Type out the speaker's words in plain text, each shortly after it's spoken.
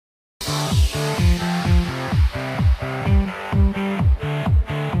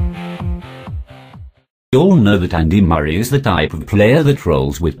all know that Andy Murray is the type of player that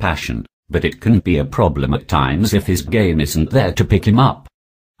rolls with passion, but it can be a problem at times if his game isn't there to pick him up.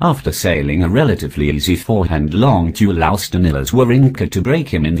 After sailing a relatively easy forehand long to allow Stanislas Wawrinka to break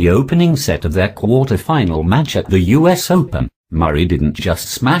him in the opening set of their quarter-final match at the US Open, Murray didn't just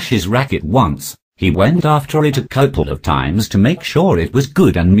smash his racket once, he went after it a couple of times to make sure it was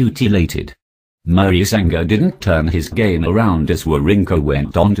good and mutilated. Murray's anger didn't turn his game around as Wawrinka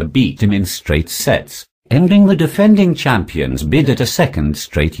went on to beat him in straight sets, ending the defending champion's bid at a second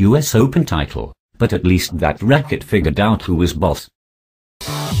straight US Open title, but at least that racket figured out who was boss.